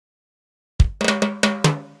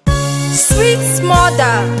Sweet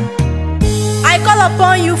Mother, I call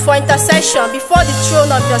upon you for intercession before the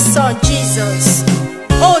throne of your Son, Jesus.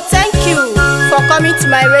 Oh, thank you for coming to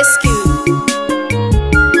my rescue.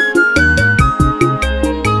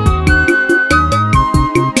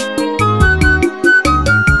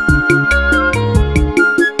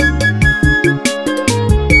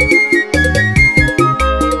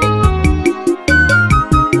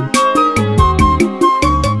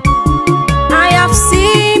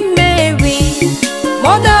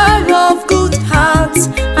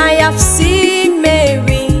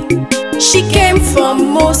 She came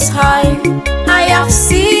from Most High. I have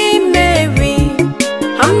seen Mary,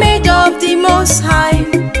 handmaid of the Most High.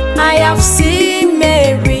 I have seen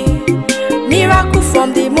Mary, miracle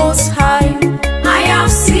from the Most High. I have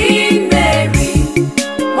seen Mary,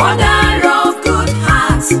 mother of good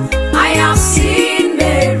heart. I have seen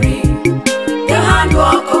Mary, the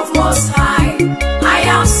handwork of Most High. I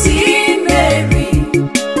have seen Mary,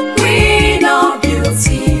 queen of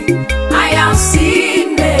beauty. I have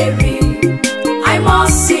seen Mary, I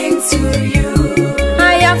must sing to you.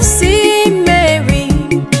 I have seen Mary,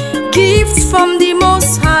 gift from the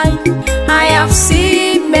Most High. I have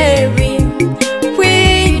seen Mary,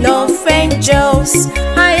 queen of angels.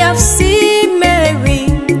 I have seen Mary,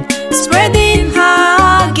 spreading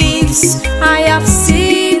her gifts. I have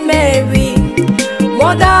seen Mary,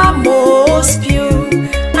 mother most pure.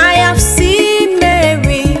 I have seen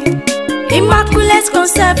Mary, immaculate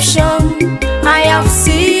conception. I have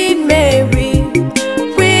seen Mary,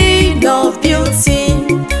 queen of beauty.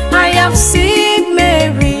 I have seen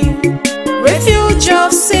Mary, refuge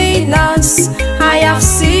of sinners. I have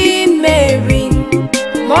seen Mary,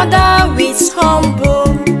 mother with humble.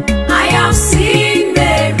 I have seen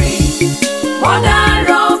Mary,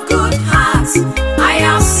 mother of good heart. I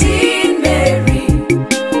have seen Mary,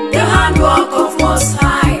 the handwork of Most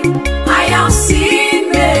High. I have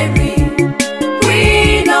seen Mary,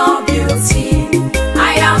 queen of beauty.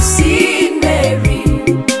 I have seen Mary,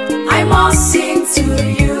 I must sing to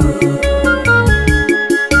you.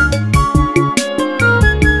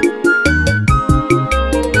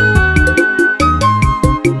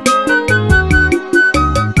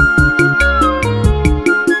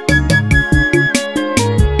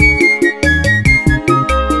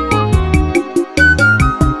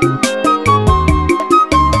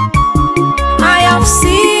 I have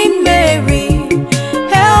seen Mary,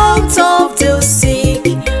 health of the sick.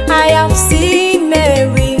 I have seen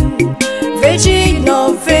Mary, virgin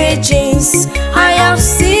of virgins. I have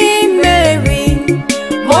seen Mary,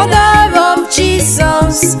 mother of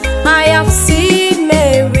Jesus. I have seen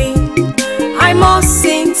Mary, I must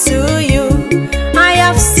sing to you. I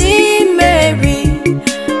have seen Mary,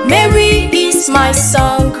 Mary is my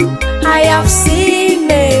song. I have seen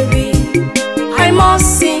Mary,